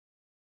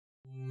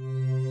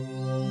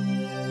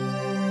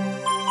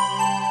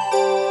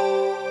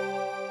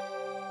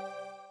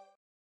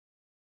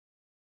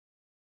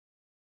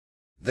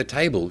The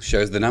table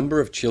shows the number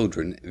of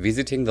children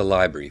visiting the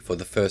library for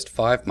the first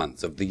 5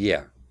 months of the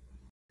year.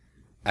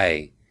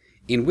 A.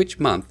 In which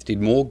month did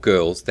more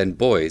girls than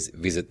boys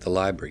visit the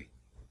library?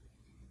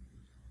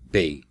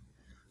 B.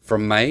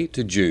 From May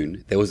to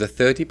June, there was a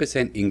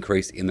 30%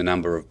 increase in the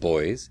number of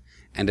boys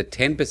and a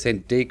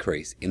 10%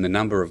 decrease in the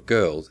number of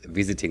girls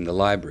visiting the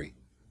library.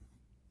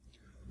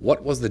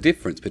 What was the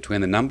difference between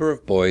the number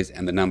of boys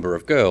and the number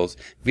of girls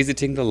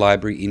visiting the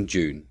library in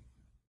June?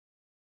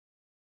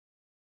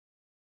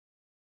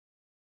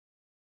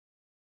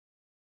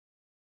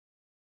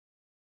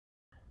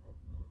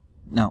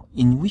 Now,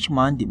 in which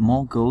month did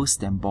more girls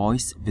than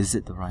boys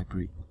visit the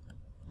library?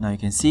 Now, you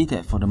can see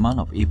that for the month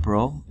of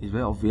April, it's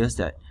very obvious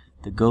that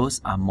the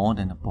girls are more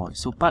than the boys.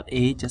 So, part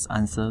A, just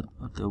answer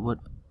the word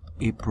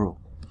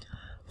April.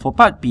 For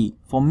part B,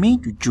 for May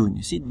to June,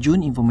 you see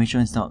June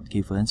information is not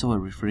given, so we're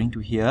referring to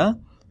here.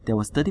 There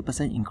was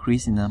 30%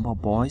 increase in the number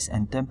of boys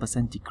and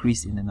 10%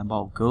 decrease in the number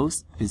of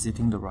girls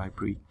visiting the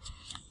library.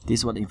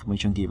 This is what the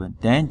information given.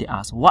 Then they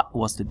ask what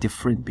was the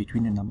difference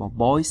between the number of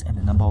boys and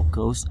the number of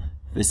girls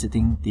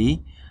visiting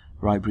the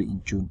library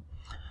in June.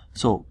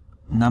 So,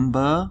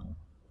 number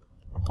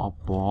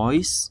of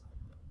boys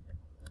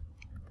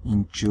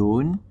in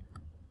June,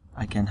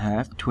 I can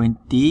have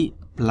 20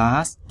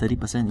 plus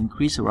 30%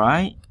 increase,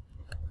 right?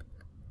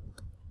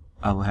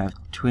 I will have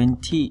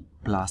 20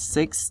 plus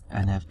 6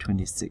 and have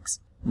 26.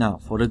 Now,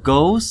 for the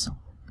girls,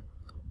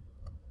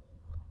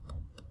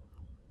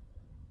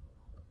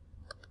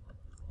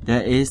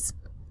 there is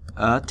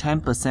a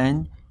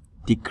 10%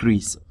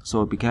 decrease.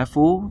 So be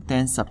careful.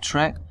 10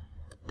 subtract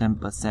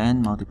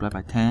 10% multiplied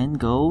by 10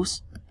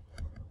 goes,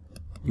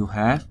 you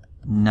have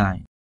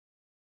 9.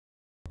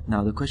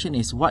 Now the question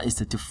is, what is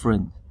the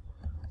difference?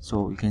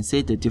 So you can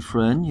say the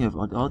difference, you have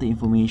all the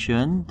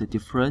information, the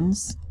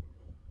difference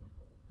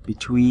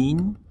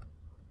between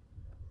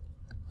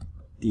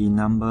the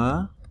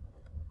number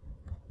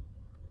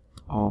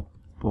of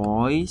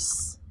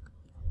boys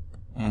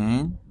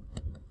and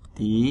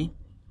the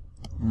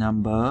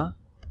number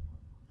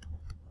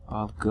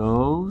of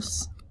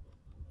girls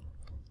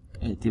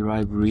at the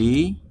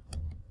library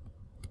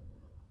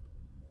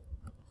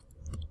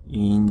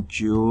in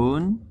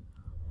June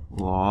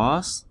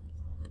was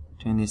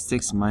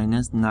 26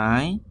 minus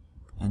 9,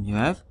 and you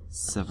have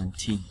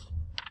 17.